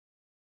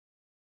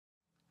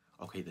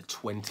Okay, the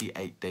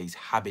 28 days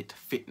habit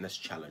fitness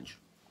challenge.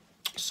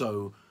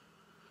 So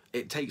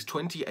it takes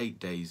 28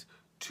 days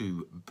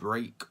to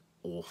break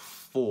or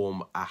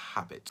form a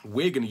habit.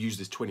 We're going to use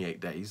this 28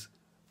 days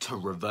to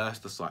reverse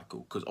the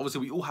cycle, because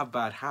obviously we all have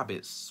bad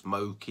habits.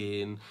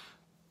 Smoking,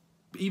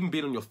 even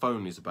being on your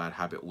phone is a bad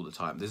habit all the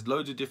time. There's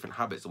loads of different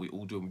habits that we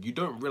all do. You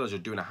don't realize you're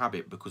doing a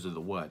habit because of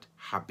the word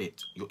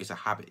habit. It's a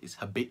habit. It's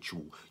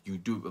habitual. You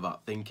do it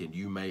without thinking.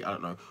 You may, I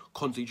don't know,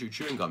 constantly chew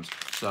chewing gums.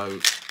 So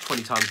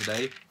 20 times a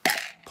day,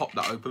 pop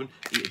that open,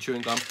 eat a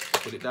chewing gum,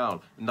 put it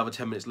down. Another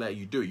 10 minutes later,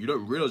 you do it. You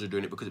don't realize you're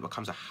doing it because it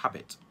becomes a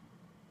habit.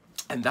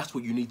 And that's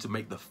what you need to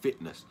make the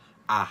fitness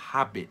a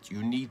habit.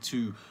 You need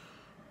to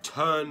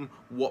turn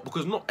what,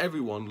 because not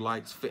everyone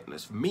likes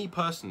fitness. For me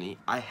personally,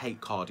 I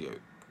hate cardio.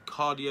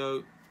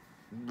 Cardio,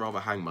 rather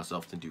hang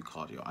myself than do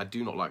cardio. I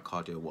do not like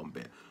cardio one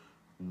bit.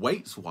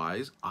 Weights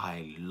wise,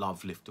 I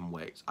love lifting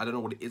weights. I don't know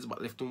what it is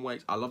about lifting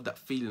weights. I love that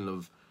feeling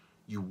of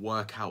you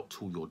work out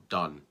till you're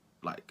done.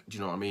 Like, do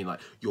you know what I mean? Like,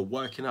 you're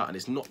working out and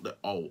it's not that,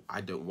 oh,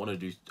 I don't want to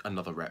do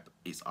another rep.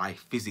 It's I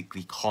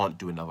physically can't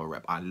do another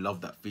rep. I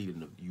love that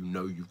feeling of, you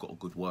know, you've got a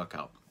good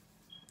workout.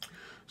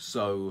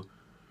 So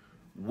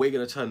we're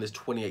going to turn this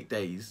 28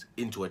 days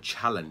into a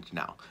challenge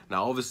now.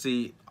 Now,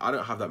 obviously, I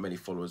don't have that many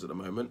followers at the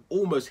moment.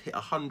 Almost hit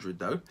 100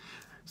 though.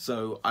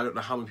 So I don't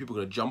know how many people are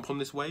going to jump on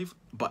this wave.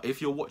 But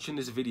if you're watching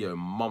this video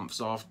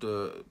months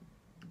after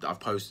I've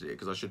posted it,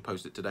 because I should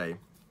post it today,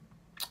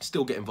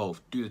 still get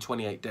involved. Do the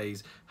 28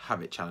 days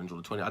habit challenge, or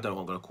the 20, I don't know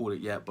what I'm going to call it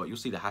yet, but you'll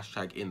see the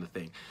hashtag in the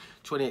thing.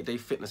 28 day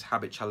fitness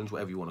habit challenge,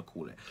 whatever you want to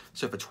call it.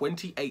 So for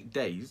 28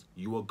 days,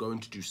 you are going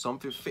to do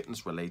something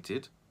fitness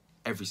related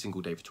every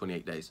single day for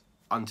 28 days.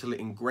 Until it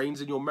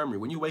ingrains in your memory.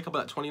 When you wake up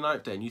on that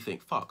 29th day and you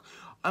think, fuck,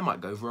 I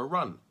might go for a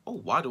run. Oh,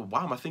 why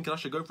am I thinking I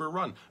should go for a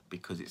run?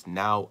 Because it's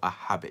now a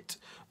habit.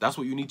 That's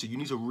what you need to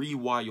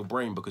rewire your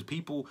brain, because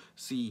people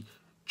see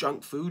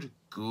junk food,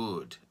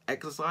 good.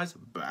 Exercise,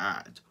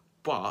 bad.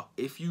 But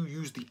if you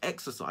use the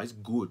exercise,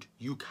 good.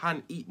 You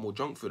can eat more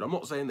junk food. I'm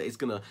not saying that it's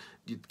gonna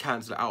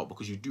cancel it out,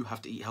 because you do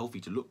have to eat healthy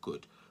to look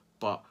good.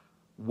 But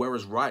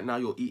whereas right now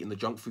you're eating the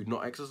junk food,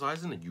 not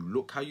exercising, and you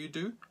look how you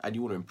do, and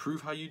you want to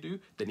improve how you do,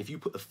 then if you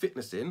put the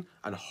fitness in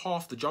and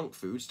half the junk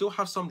food, still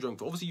have some junk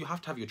food. Obviously, you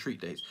have to have your treat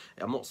days.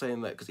 I'm not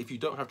saying that, because if you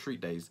don't have treat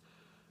days,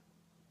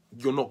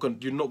 you're not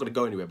gonna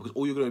go anywhere, because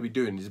all you're gonna be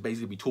doing is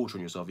basically be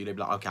torturing yourself. You're gonna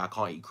be like, okay, I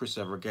can't eat crisps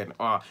ever again.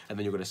 And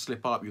then you're gonna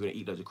slip up. You're gonna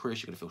eat loads of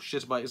crisps. You're gonna feel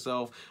shit about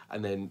yourself,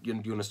 and then you're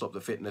gonna stop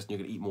the fitness, and you're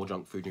gonna eat more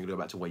junk food. And you're gonna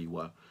go back to where you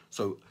were.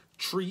 So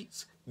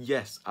treats,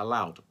 yes,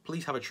 allowed.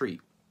 Please have a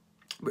treat.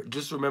 But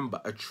just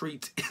remember, a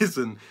treat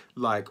isn't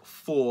like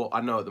 4, I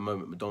know at the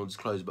moment McDonald's is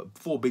closed, but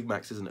 4 Big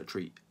Macs isn't a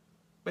treat.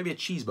 Maybe a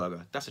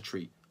cheeseburger, that's a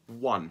treat.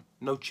 1,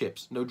 no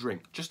chips, no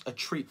drink. Just a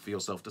treat for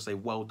yourself to say,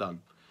 well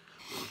done.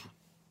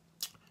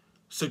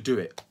 So do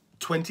it.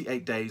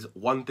 28 days,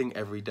 one thing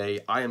every day.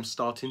 I am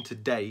starting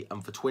today,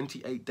 and for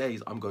 28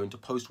 days, I'm going to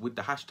post with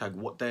the hashtag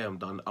what day I'm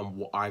done and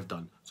what I've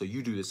done. So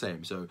you do the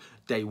same. So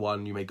day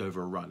 1, you may go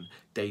for a run.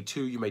 Day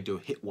 2, you may do a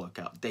HIIT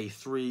workout. Day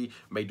 3,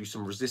 may do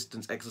some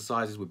resistance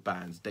exercises with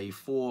bands. Day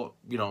 4,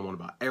 you know what I'm on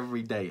about.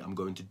 Every day, I'm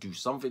going to do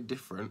something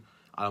different.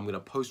 I'm going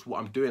to post what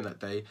I'm doing that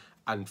day,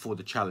 and for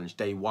the challenge.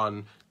 Day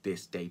 1,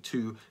 this. Day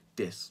 2,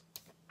 this.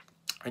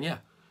 And yeah.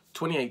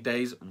 28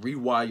 days,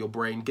 rewire your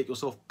brain, get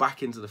yourself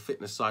back into the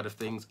fitness side of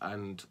things,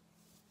 and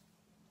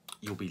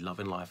you'll be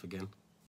loving life again.